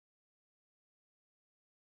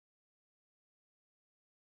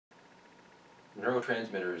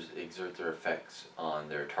neurotransmitters exert their effects on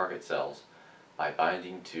their target cells by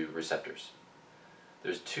binding to receptors.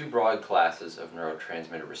 There's two broad classes of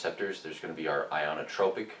neurotransmitter receptors. There's going to be our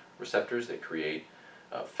ionotropic receptors that create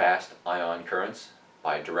fast ion currents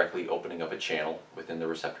by directly opening up a channel within the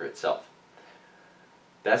receptor itself.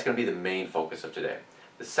 That's going to be the main focus of today.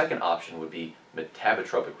 The second option would be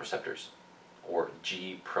metabotropic receptors, or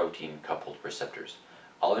G protein coupled receptors.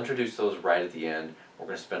 I'll introduce those right at the end. We're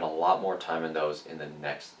going to spend a lot more time on those in the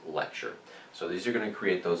next lecture. So these are going to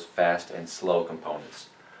create those fast and slow components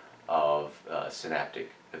of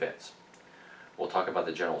synaptic events. We'll talk about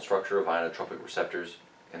the general structure of ionotropic receptors,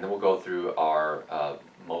 and then we'll go through our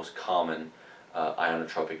most common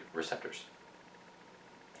ionotropic receptors.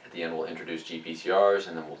 At the end we'll introduce GPCRs,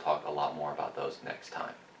 and then we'll talk a lot more about those next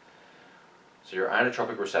time. So your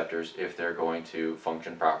ionotropic receptors, if they're going to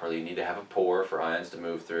function properly, need to have a pore for ions to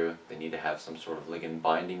move through. They need to have some sort of ligand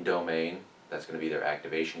binding domain. That's going to be their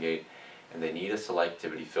activation gate. And they need a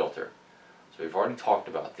selectivity filter. So we've already talked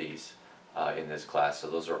about these in this class, so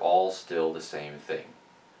those are all still the same thing.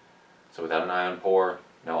 So without an ion pore,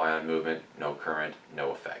 no ion movement, no current,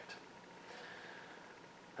 no effect.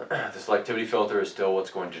 The selectivity filter is still what's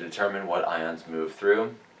going to determine what ions move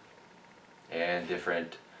through, and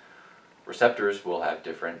different receptors will have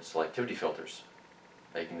different selectivity filters,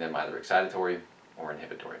 making them either excitatory or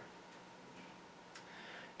inhibitory.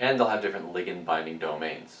 And they'll have different ligand binding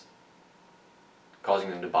domains, causing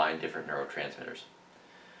them to bind different neurotransmitters.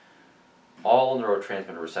 All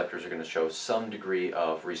neurotransmitter receptors are going to show some degree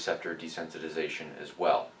of receptor desensitization as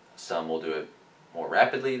well. Some will do it more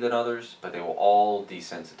rapidly than others, but they will all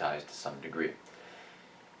desensitize to some degree.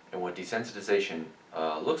 And what desensitization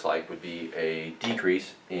looks like would be a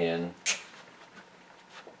decrease in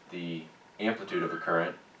the amplitude of a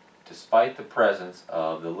current despite the presence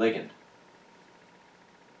of the ligand.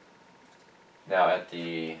 Now that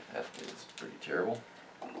is pretty terrible.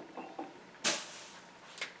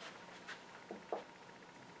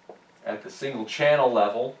 At the single channel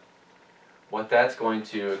level, what that's going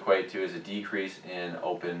to equate to is a decrease in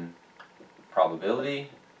open probability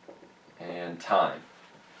and time.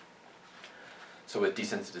 So with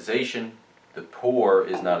desensitization, the pore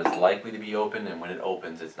is not as likely to be open, and when it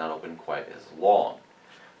opens, it's not open quite as long.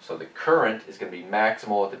 So the current is going to be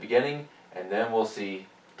maximal at the beginning, and then we'll see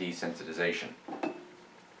desensitization.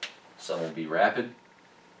 Some will be rapid,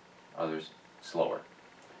 others slower,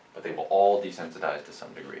 but they will all desensitize to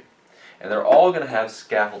some degree. And they're all going to have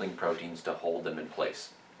scaffolding proteins to hold them in place.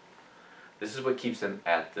 This is what keeps them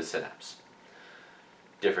at the synapse.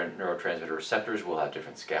 Different neurotransmitter receptors will have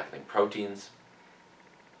different scaffolding proteins,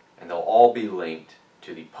 and they'll all be linked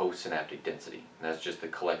to the postsynaptic density. And that's just the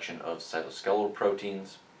collection of cytoskeletal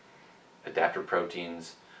proteins, adapter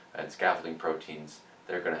proteins, and scaffolding proteins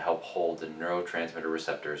that are going to help hold the neurotransmitter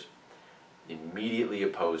receptors immediately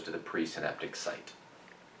opposed to the presynaptic site.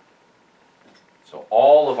 So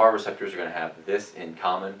all of our receptors are going to have this in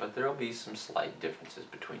common, but there will be some slight differences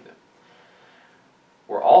between them.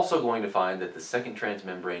 We're also going to find that the second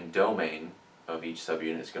transmembrane domain of each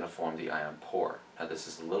subunit is going to form the ion pore. Now this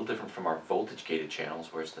is a little different from our voltage-gated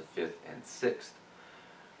channels, where it's the 5th and 6th.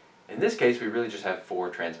 In this case, we really just have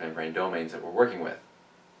 4 transmembrane domains that we're working with.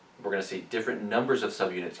 We're going to see different numbers of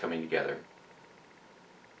subunits coming together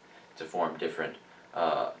to form different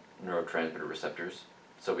neurotransmitter receptors.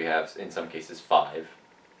 So we have, in some cases, 5.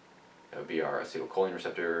 That would be our acetylcholine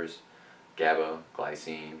receptors, GABA,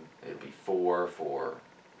 glycine. It would be 4 for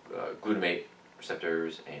glutamate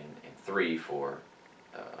receptors, and 3 for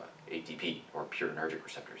ATP, or purinergic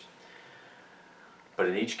receptors. But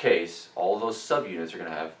in each case, all of those subunits are going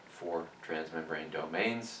to have 4 transmembrane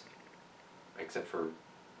domains, except for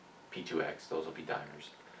P2X, those will be dimers.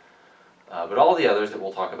 But all the others that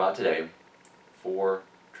we'll talk about today, 4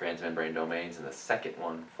 transmembrane domains, and the second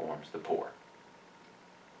one forms the pore.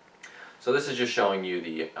 So this is just showing you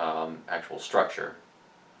the actual structure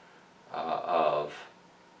of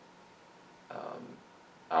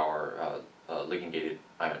our ligand-gated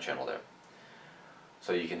ion channel there.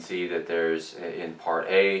 So you can see that there's, in part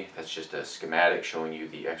A, that's just a schematic showing you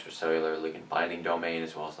the extracellular ligand binding domain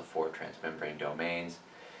as well as the 4 transmembrane domains.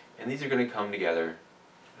 And these are going to come together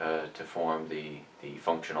to form the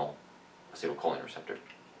functional acetylcholine receptor.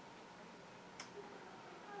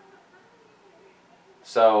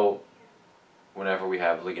 So whenever we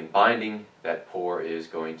have ligand binding, that pore is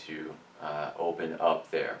going to open up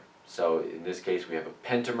there. So in this case we have a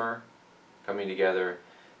pentamer coming together,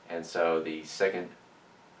 and so the second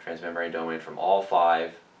transmembrane domain from all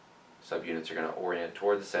 5 subunits are going to orient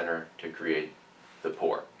toward the center to create the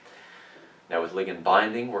pore. Now with ligand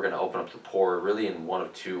binding, we're going to open up the pore really in one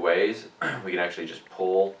of two ways. We can actually just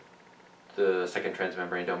pull the second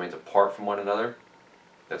transmembrane domains apart from one another.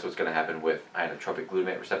 That's what's going to happen with ionotropic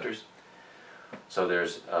glutamate receptors. So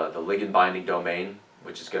there's the ligand binding domain,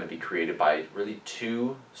 which is going to be created by really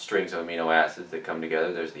two strings of amino acids that come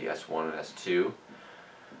together. There's the S1 and S2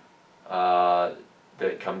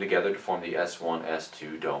 that come together to form the S1,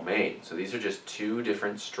 S2 domain. So these are just two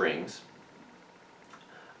different strings,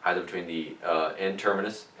 either between the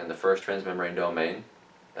N-terminus and the first transmembrane domain,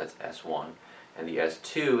 that's S1, and the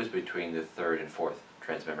S2 is between the third and fourth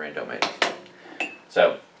transmembrane domains.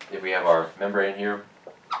 So if we have our membrane here,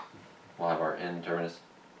 we'll have our N-terminus,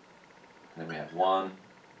 and then we have one,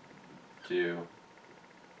 two,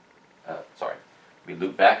 we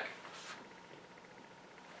loop back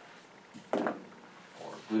for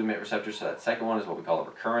glutamate receptors. So that second one is what we call a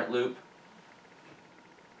recurrent loop.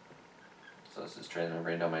 So this is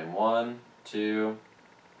transmembrane domain 1, 2,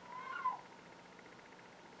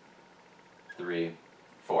 3,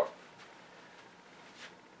 4.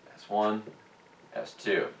 S1,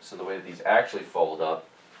 S2. So the way that these actually fold up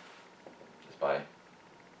is by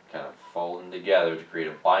kind of folding together to create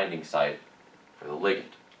a binding site for the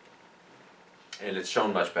ligand. And it's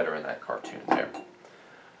shown much better in that cartoon there.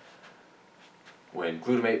 When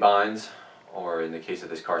glutamate binds, or in the case of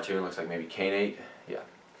this cartoon, it looks like maybe kainate, yeah.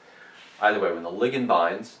 Either way, when the ligand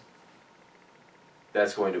binds,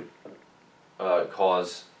 that's going to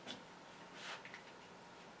cause,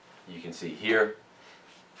 you can see here,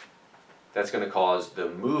 that's going to cause the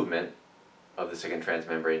movement of the second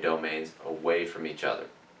transmembrane domains away from each other.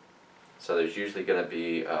 So there's usually going to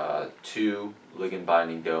be two ligand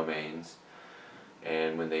binding domains,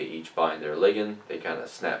 and when they each bind their ligand, they kind of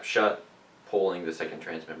snap shut, pulling the second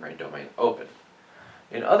transmembrane domain open.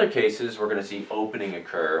 In other cases, we're going to see opening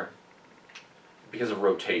occur because of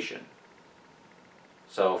rotation.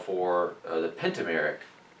 So for the pentameric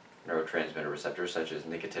neurotransmitter receptors, such as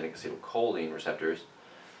nicotinic acetylcholine receptors,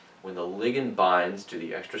 when the ligand binds to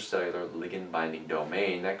the extracellular ligand binding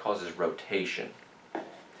domain, that causes rotation.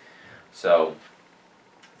 So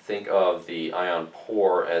think of the ion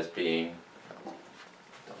pore as being,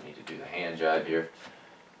 don't need to do the hand jive here,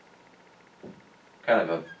 kind of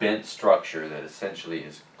a bent structure that essentially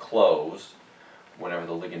is closed. Whenever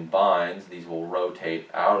the ligand binds, these will rotate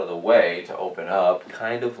out of the way to open up,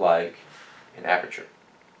 kind of like an aperture.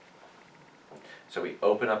 So we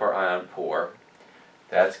open up our ion pore.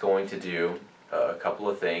 That's going to do a couple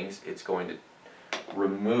of things. It's going to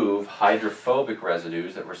remove hydrophobic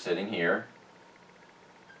residues that were sitting here.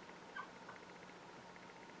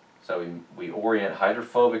 So we orient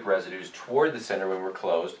hydrophobic residues toward the center when we're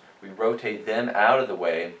closed. We rotate them out of the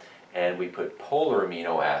way, and we put polar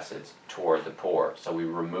amino acids toward the pore. So we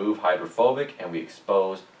remove hydrophobic and we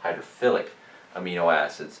expose hydrophilic amino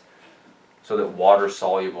acids so that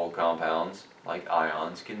water-soluble compounds like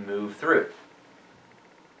ions can move through.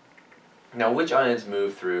 Now, which ions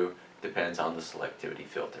move through depends on the selectivity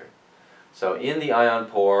filter. So in the ion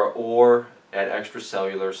pore or at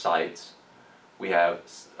extracellular sites, we have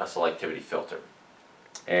a selectivity filter.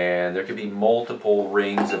 And there could be multiple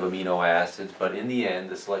rings of amino acids, but in the end,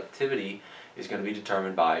 the selectivity is going to be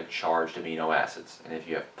determined by charged amino acids. And if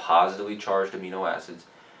you have positively charged amino acids,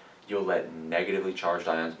 you'll let negatively charged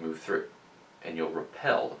ions move through, and you'll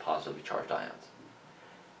repel the positively charged ions.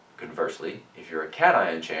 Conversely, if you're a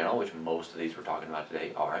cation channel, which most of these we're talking about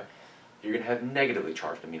today are, you're going to have negatively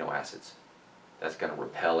charged amino acids. That's going to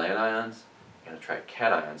repel anions and attract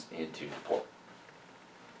cations into the pore.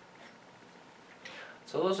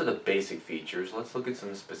 So those are the basic features. Let's look at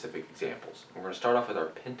some specific examples. We're going to start off with our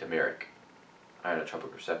pentameric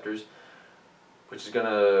ionotropic receptors, which is going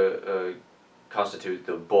to constitute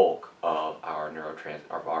the bulk of our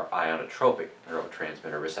ionotropic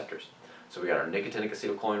neurotransmitter receptors. So we got our nicotinic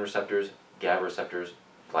acetylcholine receptors, GABA receptors,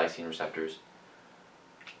 glycine receptors.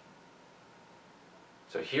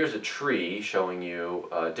 So here's a tree showing you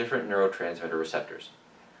different neurotransmitter receptors.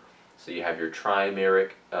 So you have your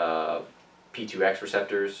trimeric P2X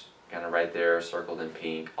receptors, kind of right there, circled in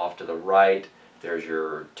pink. Off to the right, there's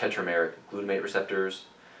your tetrameric glutamate receptors.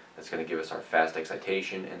 That's going to give us our fast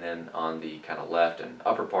excitation. And then on the kind of left and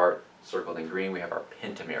upper part, circled in green, we have our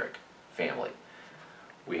pentameric family.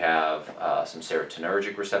 We have some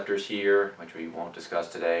serotonergic receptors here, which we won't discuss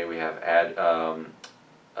today. We have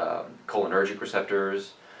cholinergic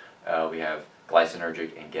receptors. We have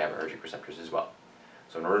glycinergic and GABAergic receptors as well.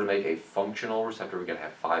 So in order to make a functional receptor, we're going to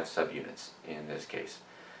have 5 subunits in this case.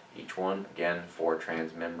 Each one, again, 4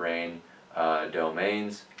 transmembrane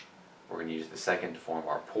domains. We're going to use the second to form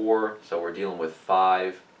our pore. So we're dealing with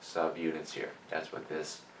 5 subunits here. That's what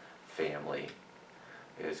this family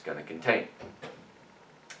is going to contain.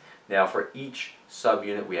 Now for each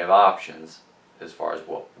subunit we have options as far as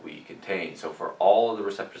what we contain. So for all of the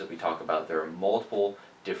receptors that we talk about, there are multiple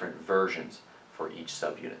different versions for each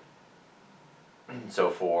subunit. So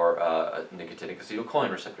for nicotinic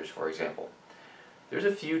acetylcholine receptors, for example, there's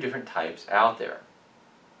a few different types out there.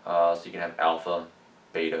 So you can have alpha,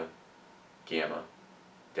 beta, gamma,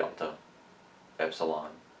 delta, epsilon.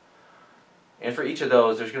 And for each of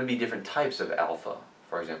those, there's going to be different types of alpha.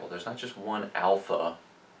 For example, there's not just one alpha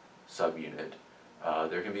subunit.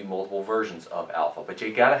 There can be multiple versions of alpha, but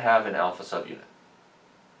you got to have an alpha subunit.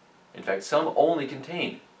 In fact, some only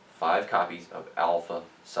contain 5 copies of alpha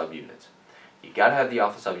subunits. You got to have the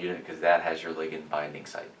alpha subunit because that has your ligand binding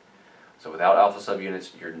site. So without alpha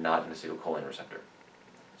subunits, you're not an acetylcholine receptor.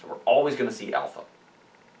 So we're always going to see alpha.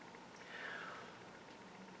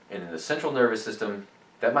 And in the central nervous system,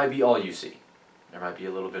 that might be all you see. There might be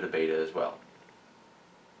a little bit of beta as well.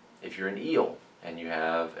 If you're an eel and you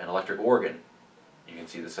have an electric organ, you can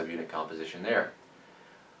see the subunit composition there.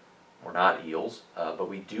 We're not eels, but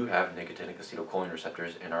we do have nicotinic acetylcholine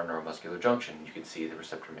receptors in our neuromuscular junction. You can see the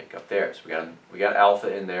receptor makeup there. So we got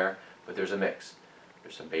alpha in there, but there's a mix.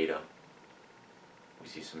 There's some beta, we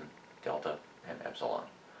see some delta, and epsilon.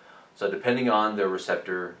 So depending on the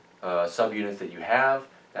receptor subunits that you have,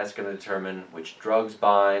 that's going to determine which drugs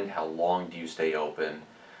bind, how long do you stay open.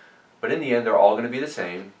 But in the end, they're all going to be the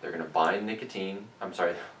same. They're going to bind nicotine. I'm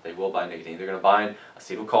sorry, they will bind nicotine. They're going to bind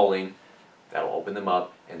acetylcholine. That'll open them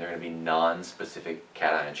up, and they're going to be non-specific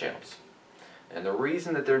cation channels. And the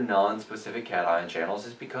reason that they're non-specific cation channels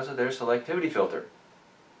is because of their selectivity filter.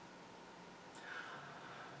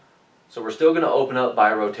 So we're still going to open up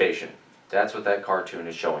by rotation. That's what that cartoon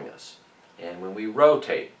is showing us. And when we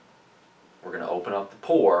rotate, we're going to open up the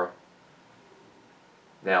pore.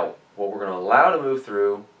 Now, what we're going to allow to move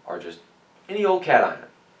through are just any old cation.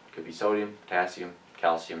 It could be sodium, potassium,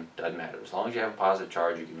 calcium, doesn't matter. As long as you have a positive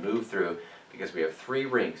charge, you can move through, because we have 3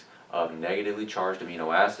 rings of negatively charged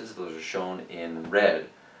amino acids. Those are shown in red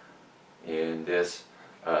in this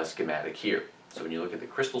schematic here. So when you look at the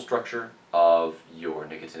crystal structure of your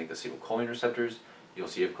nicotinic acetylcholine receptors, you'll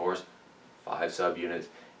see, of course, 5 subunits,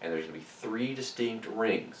 and there's going to be 3 distinct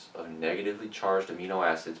rings of negatively charged amino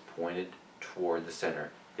acids pointed toward the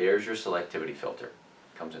center. There's your selectivity filter.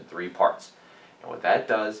 It comes in 3 parts. And what that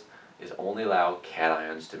does is only allow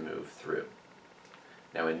cations to move through.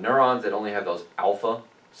 Now in neurons that only have those alpha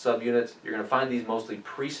subunits, you're going to find these mostly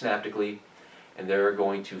presynaptically, and they're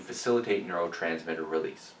going to facilitate neurotransmitter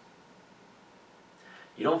release.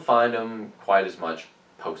 You don't find them quite as much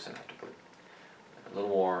postsynaptically. A little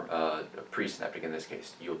more presynaptic in this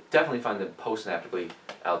case. You'll definitely find them postsynaptically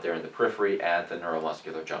out there in the periphery at the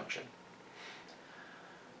neuromuscular junction.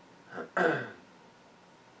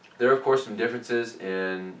 There are, of course, some differences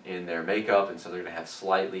in their makeup, and so they're going to have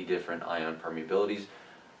slightly different ion permeabilities,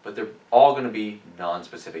 but they're all going to be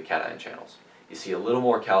non-specific cation channels. You see a little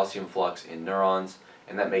more calcium flux in neurons,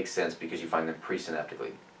 and that makes sense because you find them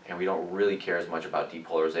presynaptically. And we don't really care as much about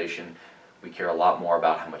depolarization. We care a lot more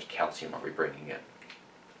about how much calcium are we bringing in.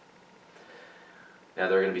 Now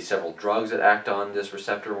there are going to be several drugs that act on this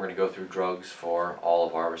receptor. We're going to go through drugs for all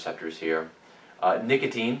of our receptors here.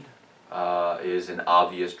 Nicotine is an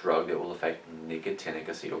obvious drug that will affect nicotinic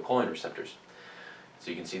acetylcholine receptors. So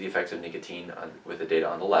you can see the effects of nicotine with the data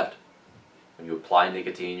on the left. When you apply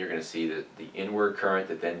nicotine, you're going to see the inward current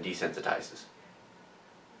that then desensitizes.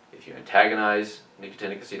 If you antagonize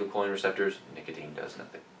nicotinic acetylcholine receptors, nicotine does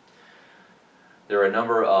nothing. There are a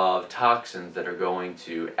number of toxins that are going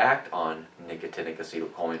to act on nicotinic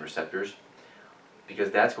acetylcholine receptors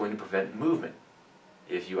because that's going to prevent movement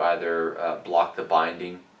if you either block the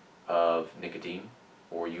binding of nicotine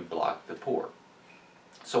or you block the pore.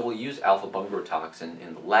 So we'll use alpha-bungarotoxin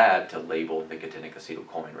in the lab to label nicotinic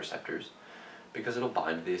acetylcholine receptors because it'll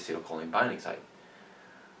bind to the acetylcholine binding site.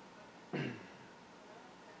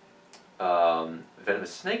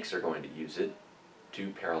 Venomous snakes are going to use it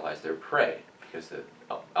to paralyze their prey because the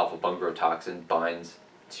alpha-bungarotoxin binds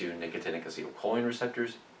to nicotinic acetylcholine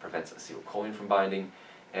receptors, prevents acetylcholine from binding,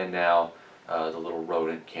 and now the little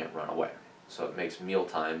rodent can't run away. So it makes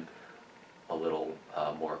mealtime a little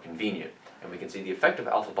more convenient. And we can see the effect of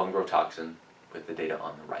alpha-bungarotoxin with the data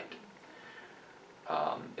on the right.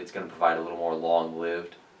 It's going to provide a little more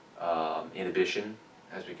long-lived inhibition,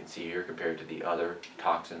 as we can see here, compared to the other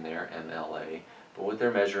toxin there, MLA. But what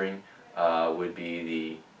they're measuring would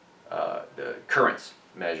be the currents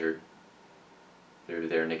measured through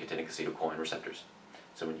their nicotinic acetylcholine receptors.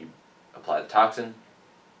 So when you apply the toxin,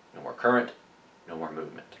 no more current, no more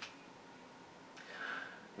movement.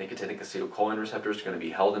 nicotinic acetylcholine receptors are going to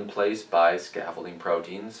be held in place by scaffolding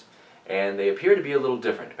proteins, and they appear to be a little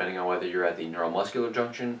different depending on whether you're at the neuromuscular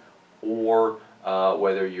junction or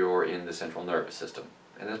whether you're in the central nervous system.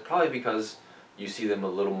 And that's probably because you see them a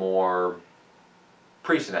little more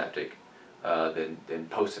presynaptic than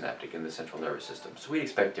postsynaptic in the central nervous system. So we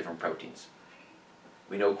expect different proteins.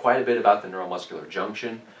 We know quite a bit about the neuromuscular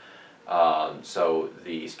junction. So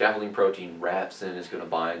the scaffolding protein rhabsin is going to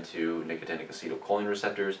bind to nicotinic acetylcholine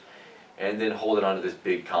receptors and then hold it onto this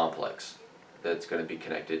big complex that's going to be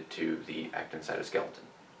connected to the actin cytoskeleton.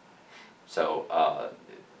 So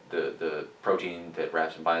the protein that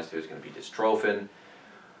rhabsin binds to is going to be dystrophin.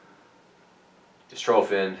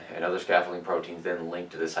 Dystrophin and other scaffolding proteins then link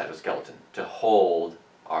to the cytoskeleton to hold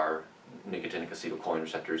our nicotinic acetylcholine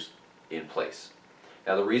receptors in place.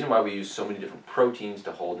 Now the reason why we use so many different proteins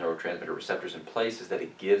to hold neurotransmitter receptors in place is that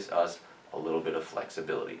it gives us a little bit of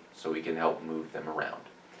flexibility so we can help move them around.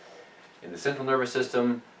 In the central nervous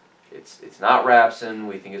system, it's not rhabsin.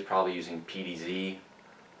 We think it's probably using PDZ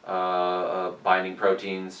binding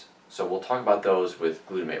proteins. So we'll talk about those with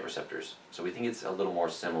glutamate receptors. So we think it's a little more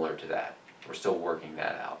similar to that. We're still working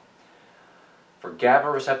that out. For GABA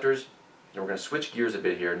receptors, we're going to switch gears a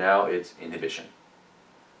bit here. Now it's inhibition.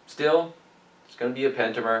 Still, it's going to be a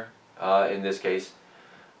pentamer in this case.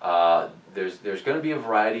 There's going to be a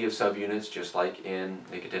variety of subunits, just like in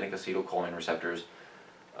nicotinic acetylcholine receptors.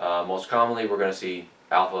 Most commonly, we're going to see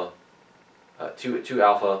alpha, two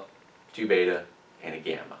alpha, 2 beta, and a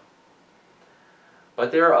gamma.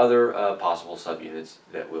 But there are other possible subunits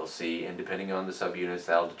that we'll see, and depending on the subunits,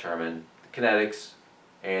 that'll determine the kinetics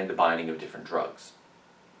and the binding of different drugs.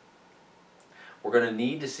 We're going to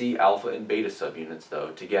need to see alpha and beta subunits,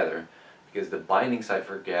 though, together, because the binding site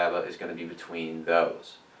for GABA is going to be between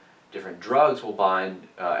those. Different drugs will bind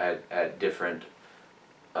at different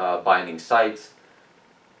binding sites.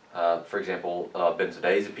 For example,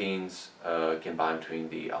 benzodiazepines can bind between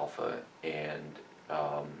the alpha and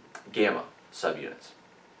gamma subunits.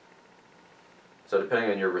 So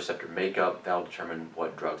depending on your receptor makeup, that'll determine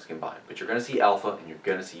what drugs can bind. But you're going to see alpha and you're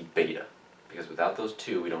going to see beta, because without those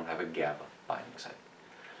two, we don't have a GABA binding site.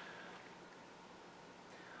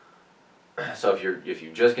 So if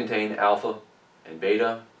you just contain alpha and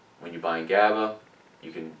beta, when you bind GABA,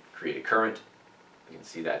 you can create a current. You can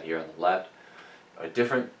see that here on the left. A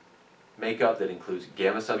different makeup that includes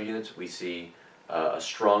gamma subunits, we see a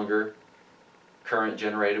stronger current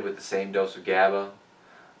generated with the same dose of GABA.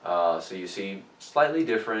 So you see slightly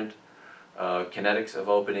different kinetics of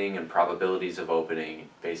opening and probabilities of opening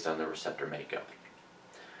based on the receptor makeup.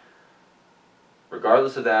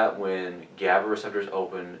 Regardless of that, when GABA receptors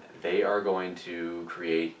open, they are going to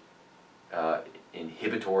create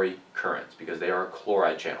inhibitory currents because they are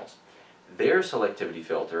chloride channels. Their selectivity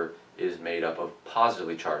filter is made up of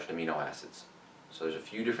positively charged amino acids. So there's a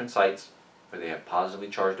few different sites where they have positively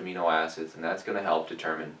charged amino acids, and that's going to help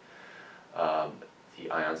determine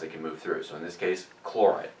the ions that can move through. So in this case,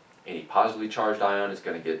 chloride. Any positively charged ion is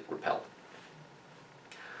going to get repelled.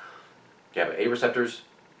 GABA A receptors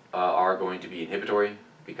are going to be inhibitory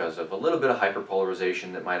because of a little bit of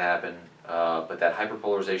hyperpolarization that might happen, but that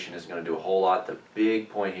hyperpolarization isn't going to do a whole lot. The big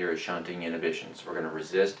point here is shunting inhibition. So we're going to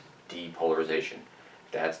resist depolarization.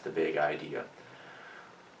 That's the big idea.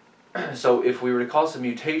 So if we were to cause some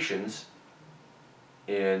mutations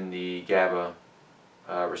in the GABA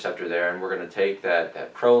receptor there, and we're going to take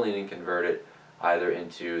that proline and convert it either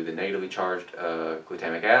into the negatively charged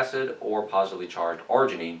glutamic acid or positively charged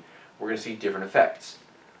arginine, we're going to see different effects.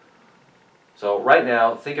 So right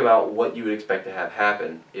now, think about what you would expect to have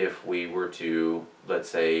happen if we were to, let's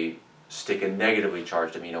say, stick a negatively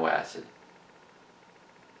charged amino acid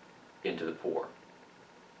into the pore,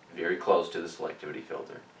 very close to the selectivity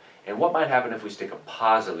filter. And what might happen if we stick a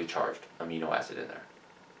positively charged amino acid in there?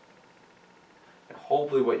 And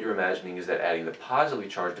hopefully what you're imagining is that adding the positively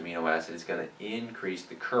charged amino acid is going to increase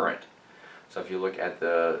the current. So if you look at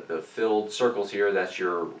the filled circles here, that's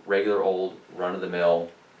your regular old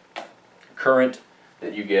run-of-the-mill current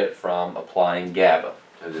that you get from applying GABA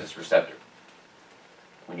to this receptor.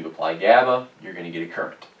 When you apply GABA, you're going to get a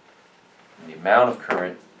current. And the amount of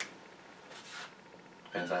current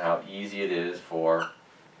depends on how easy it is for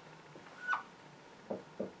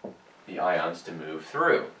the ions to move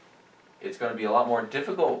through. It's going to be a lot more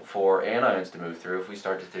difficult for anions to move through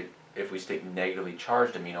if we stick negatively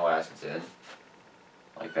charged amino acids in,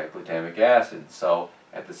 like that glutamic acid. So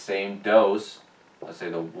at the same dose, let's say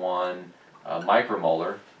the 1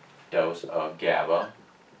 micromolar dose of GABA,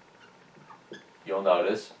 you'll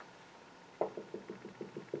notice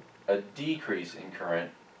a decrease in current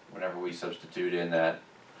whenever we substitute in that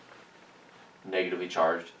negatively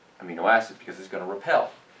charged amino acid because it's going to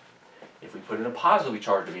repel. If we put in a positively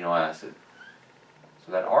charged amino acid,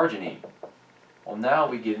 so that arginine, well, now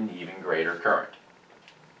we get an even greater current.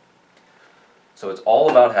 So it's all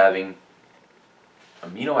about having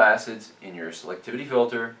amino acids in your selectivity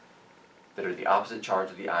filter that are the opposite charge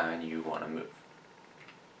of the ion you want to move.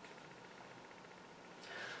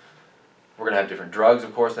 We're going to have different drugs,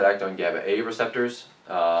 of course, that act on GABA A receptors,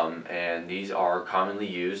 and these are commonly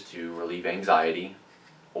used to relieve anxiety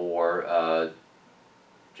or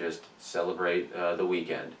just celebrate the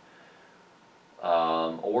weekend,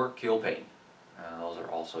 or kill pain. Those are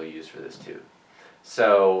also used for this too.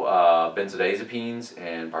 So benzodiazepines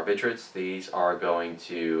and barbiturates, these are going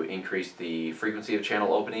to increase the frequency of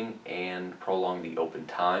channel opening and prolong the open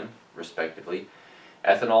time, respectively.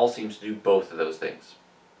 Ethanol seems to do both of those things.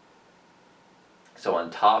 So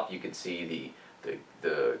on top you can see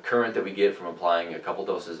the current that we get from applying a couple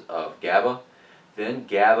doses of GABA. Then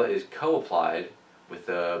GABA is co-applied with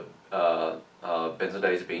the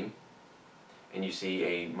benzodiazepine, and you see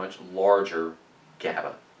a much larger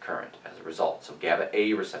GABA current as a result. So GABA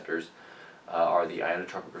A receptors are the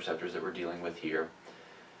ionotropic receptors that we're dealing with here,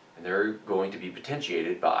 and they're going to be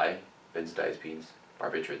potentiated by benzodiazepines,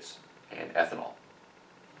 barbiturates, and ethanol.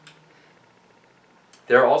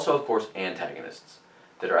 There are also, of course, antagonists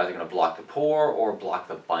that are either going to block the pore or block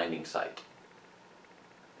the binding site.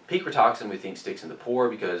 Picotoxin, we think, sticks in the pore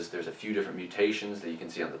because there's a few different mutations that you can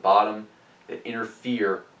see on the bottom that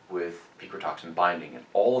interfere with picotoxin binding, and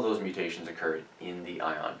all of those mutations occurred in the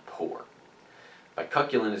ion pore.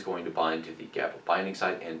 Bicuculin is going to bind to the GABA binding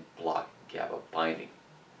site and block GABA binding.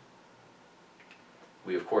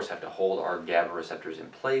 We, of course, have to hold our GABA receptors in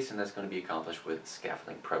place, and that's going to be accomplished with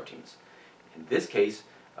scaffolding proteins. In this case,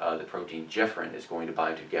 the protein gefferin is going to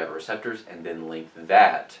bind to GABA receptors and then link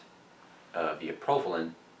that via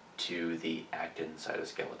profilin to the actin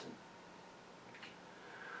cytoskeleton.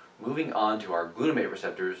 Moving on to our glutamate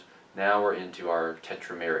receptors, now we're into our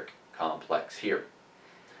tetrameric complex here.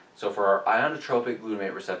 So for our ionotropic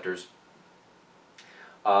glutamate receptors,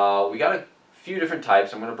 we got a few different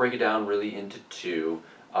types. I'm going to break it down really into two.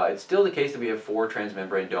 It's still the case that we have 4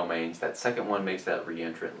 transmembrane domains. That second one makes that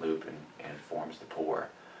reentrant loop and forms the pore.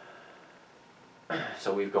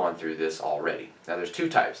 So we've gone through this already. Now there's 2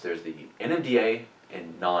 types. There's the NMDA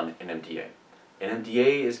and non-NMDA.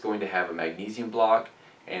 NMDA is going to have a magnesium block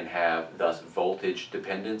and have thus voltage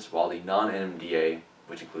dependence, while the non-NMDA,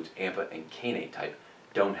 which includes AMPA and kainate type,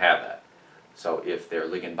 don't have that. So if their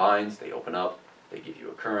ligand binds, they open up, they give you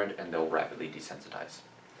a current, and they'll rapidly desensitize.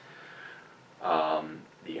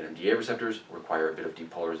 The NMDA receptors require a bit of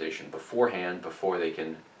depolarization beforehand before they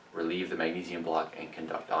can relieve the magnesium block and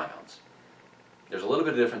conduct ions. There's a little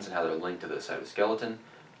bit of difference in how they're linked to the cytoskeleton.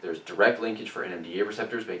 There's direct linkage for NMDA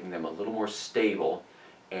receptors, making them a little more stable,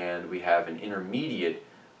 and we have an intermediate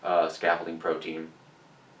scaffolding protein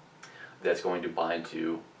that's going to bind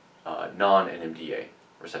to non-NMDA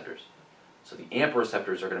receptors. So the AMPA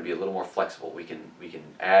receptors are going to be a little more flexible. We can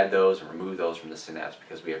add those and remove those from the synapse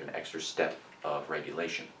because we have an extra step of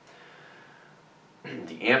regulation.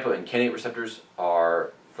 The AMPA and kainate receptors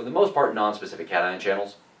are, for the most part, non-specific cation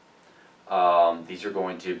channels. These are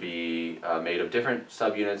going to be made of different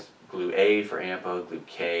subunits, GLU-A for AMPA,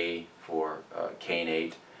 GLU-K for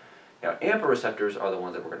kainate. Now, AMPA receptors are the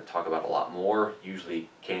ones that we're going to talk about a lot more. Usually,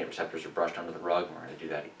 kainate receptors are brushed under the rug, and we're going to do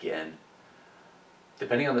that again.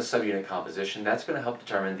 Depending on the subunit composition, that's going to help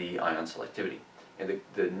determine the ion selectivity. And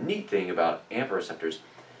the neat thing about AMPA receptors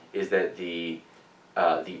is that the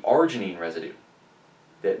arginine residue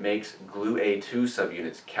that makes GLU-A2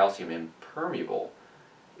 subunits calcium impermeable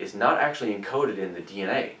is not actually encoded in the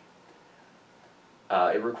DNA.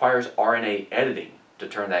 It requires RNA editing to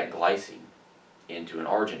turn that glycine into an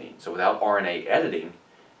arginine. So without RNA editing,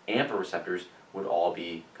 AMPA receptors would all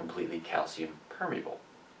be completely calcium permeable.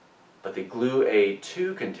 But the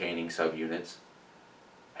GLU-A2 containing subunits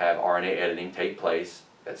have RNA editing take place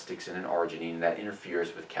that sticks in an arginine that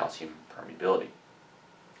interferes with calcium permeability.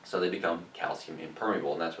 So they become calcium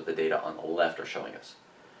impermeable, and that's what the data on the left are showing us.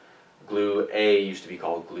 GLU-A used to be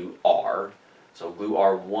called GLU-R, so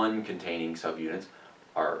GLU-R1 containing subunits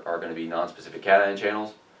are going to be non-specific cation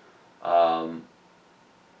channels.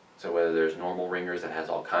 So whether there's normal ringers that has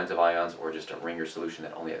all kinds of ions or just a ringer solution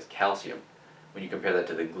that only has calcium, when you compare that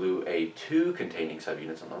to the GLU-A2 containing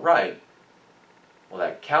subunits on the right, well,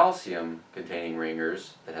 that calcium containing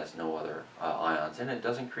ringers that has no other ions in it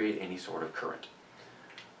doesn't create any sort of current.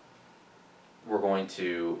 We're going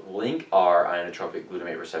to link our ionotropic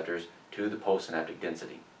glutamate receptors to the postsynaptic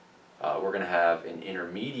density. We're going to have an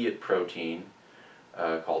intermediate protein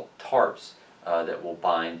called TARPs that will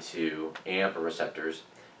bind to AMPA receptors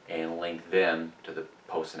and link them to the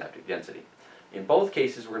postsynaptic density. In both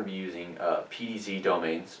cases, we're going to be using PDZ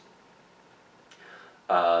domains.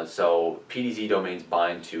 So PDZ domains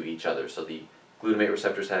bind to each other. So the glutamate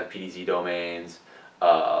receptors have PDZ domains.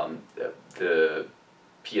 The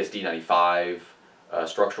PSD95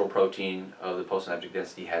 structural protein of the postsynaptic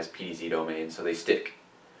density has PDZ domains, so they stick.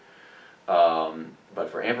 But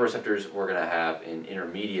for AMPA receptors, we're going to have an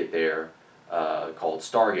intermediate there called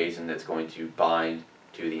stargazin that's going to bind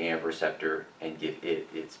to the AMPA receptor and give it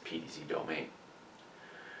its PDZ domain.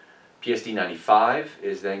 PSD95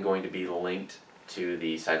 is then going to be linked to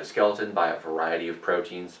the cytoskeleton by a variety of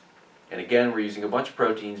proteins. And again, we're using a bunch of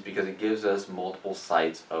proteins because it gives us multiple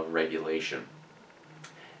sites of regulation.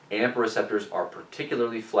 AMPA receptors are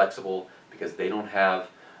particularly flexible because they don't have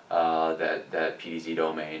that PDZ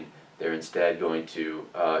domain. They're instead going to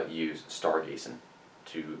use stargazin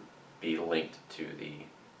to be linked to the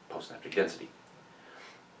postsynaptic density.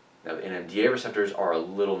 Now, the NMDA receptors are a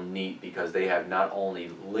little neat because they have not only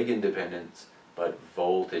ligand dependence but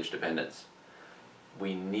voltage dependence.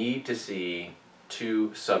 We need to see two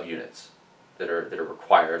subunits that are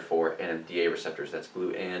required for NMDA receptors. That's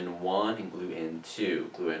GLUN1 and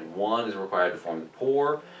GLUN2. GLUN1 is required to form the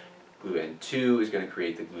pore. GLUN2 is going to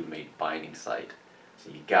create the glutamate binding site.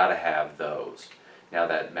 So you got to have those. Now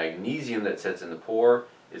that magnesium that sits in the pore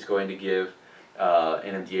is going to give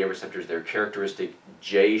NMDA receptors their characteristic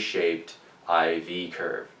J-shaped IV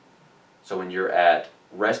curve. So when you're at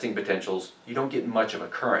resting potentials, you don't get much of a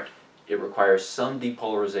current. It requires some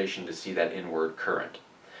depolarization to see that inward current.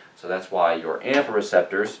 So that's why your AMPA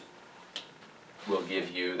receptors will give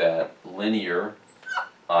you that linear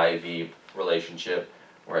IV relationship,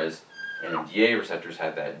 whereas NMDA receptors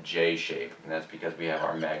have that J shape, and that's because we have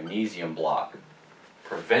our magnesium block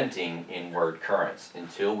preventing inward currents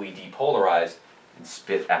until we depolarize and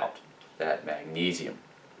spit out that magnesium.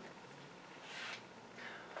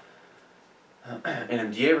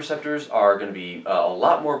 NMDA receptors are going to be a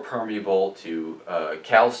lot more permeable to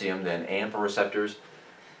calcium than AMPA receptors.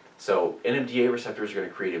 So NMDA receptors are going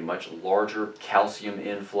to create a much larger calcium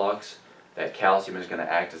influx. That calcium is going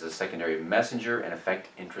to act as a secondary messenger and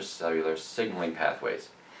affect intracellular signaling pathways.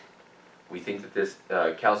 We think that this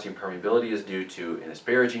calcium permeability is due to an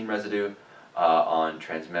asparagine residue on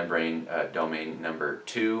transmembrane domain number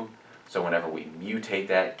 2. So whenever we mutate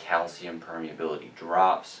that, calcium permeability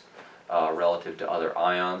drops relative to other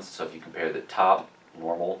ions. So if you compare the top,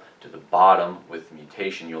 normal, to the bottom with the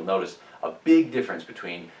mutation, you'll notice a big difference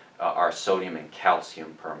between our sodium and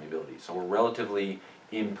calcium permeability. So we're relatively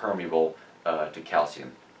impermeable to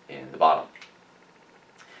calcium in the bottom.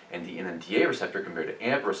 And the NMDA receptor compared to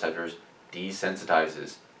AMPA receptors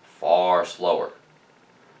desensitizes far slower.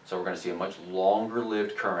 So we're going to see a much longer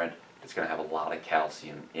lived current that's going to have a lot of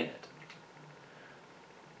calcium in it.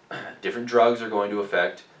 Different drugs are going to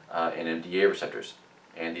affect NMDA receptors,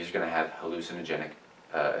 and these are going to have hallucinogenic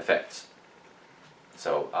effects.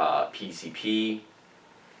 So PCP,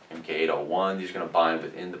 MK801, these are going to bind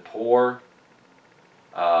within the pore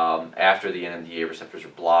after the NMDA receptors are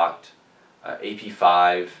blocked.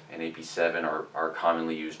 AP5 and AP7 are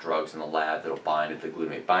commonly used drugs in the lab that will bind at the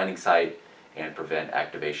glutamate binding site and prevent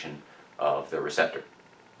activation of the receptor.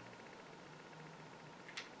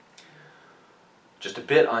 Just a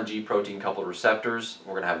bit on G protein coupled receptors.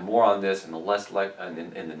 We're going to have more on this in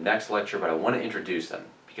the next lecture, but I want to introduce them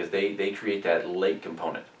because they create that late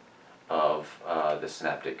component of the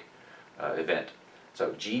synaptic event.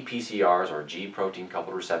 So GPCRs, or G protein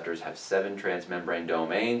coupled receptors, have 7 transmembrane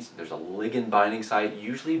domains. There's a ligand binding site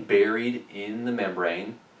usually buried in the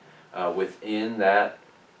membrane within that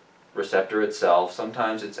receptor itself.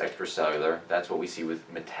 Sometimes it's extracellular. That's what we see with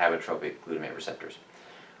metabotropic glutamate receptors.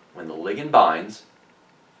 When the ligand binds,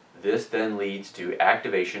 this then leads to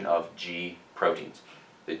activation of G proteins.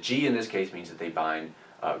 The G in this case means that they bind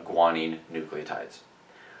guanine nucleotides.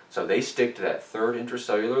 So they stick to that 3rd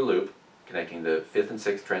intracellular loop connecting the 5th and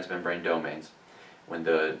 6th transmembrane domains. When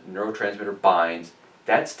the neurotransmitter binds,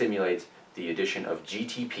 that stimulates the addition of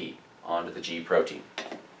GTP onto the G protein.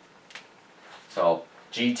 So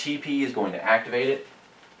GTP is going to activate it.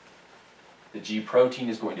 The G protein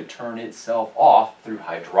is going to turn itself off through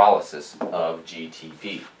hydrolysis of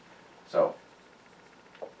GTP. So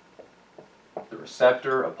the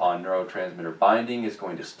receptor, upon neurotransmitter binding, is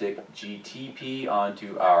going to stick GTP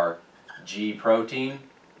onto our G protein,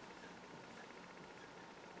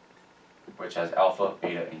 which has alpha,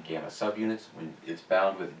 beta, and gamma subunits. When it's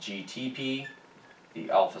bound with GTP, the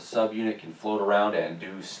alpha subunit can float around and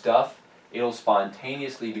do stuff. It'll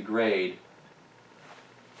spontaneously degrade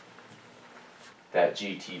that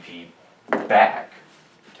GTP back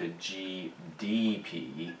to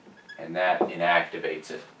GDP, and that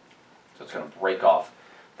inactivates it. So it's going to break off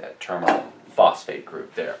that terminal phosphate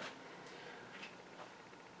group there.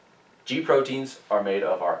 G proteins are made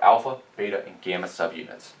of our alpha, beta, and gamma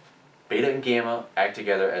subunits. Beta and gamma act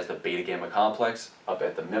together as the beta-gamma complex up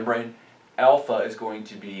at the membrane. Alpha is going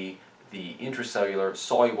to be the intracellular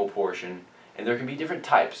soluble portion, and there can be different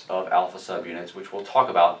types of alpha subunits, which we'll talk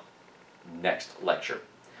about next lecture.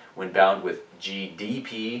 When bound with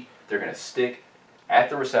GDP, they're going to stick at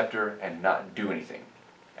the receptor and not do anything.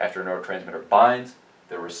 After a neurotransmitter binds,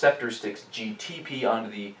 the receptor sticks GTP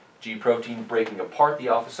onto the G protein, breaking apart the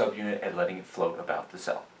alpha subunit and letting it float about the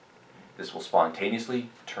cell. This will spontaneously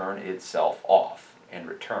turn itself off and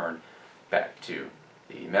return back to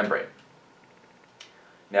the membrane.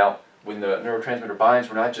 Now, when the neurotransmitter binds,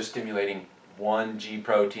 we're not just stimulating one G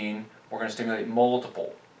protein, we're going to stimulate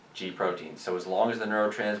multiple G proteins. So as long as the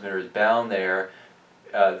neurotransmitter is bound there,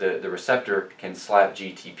 the receptor can slap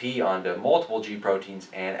GTP onto multiple G proteins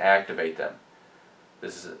and activate them.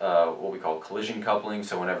 This is what we call collision coupling,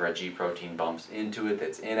 so whenever a G protein bumps into it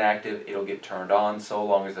that's inactive, it'll get turned on so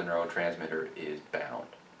long as the neurotransmitter is bound.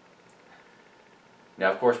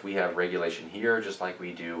 Now, of course, we have regulation here, just like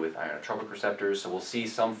we do with ionotropic receptors, so we'll see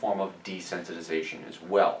some form of desensitization as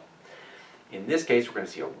well. In this case, we're going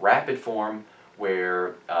to see a rapid form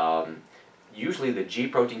where usually the G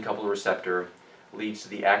protein coupled receptor leads to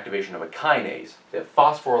the activation of a kinase that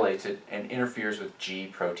phosphorylates it and interferes with G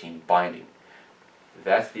protein binding.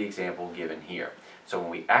 That's the example given here. So when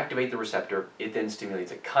we activate the receptor, it then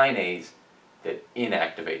stimulates a kinase that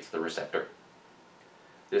inactivates the receptor.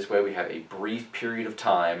 This way we have a brief period of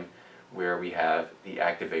time where we have the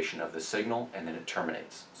activation of the signal and then it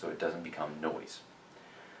terminates, so it doesn't become noise.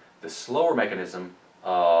 The slower mechanism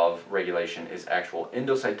of regulation is actual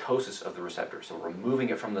endocytosis of the receptor, so removing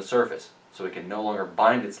it from the surface so it can no longer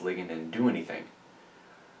bind its ligand and do anything.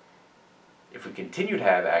 If we continue to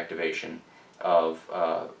have activation of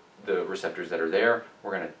the receptors that are there,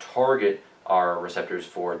 we're going to target our receptors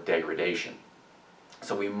for degradation.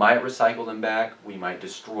 So we might recycle them back, we might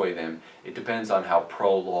destroy them. It depends on how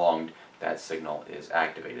prolonged that signal is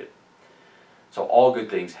activated. So all good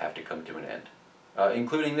things have to come to an end,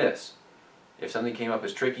 including this. If something came up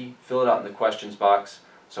as tricky, fill it out in the questions box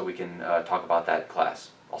so we can talk about that in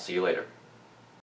class. I'll see you later.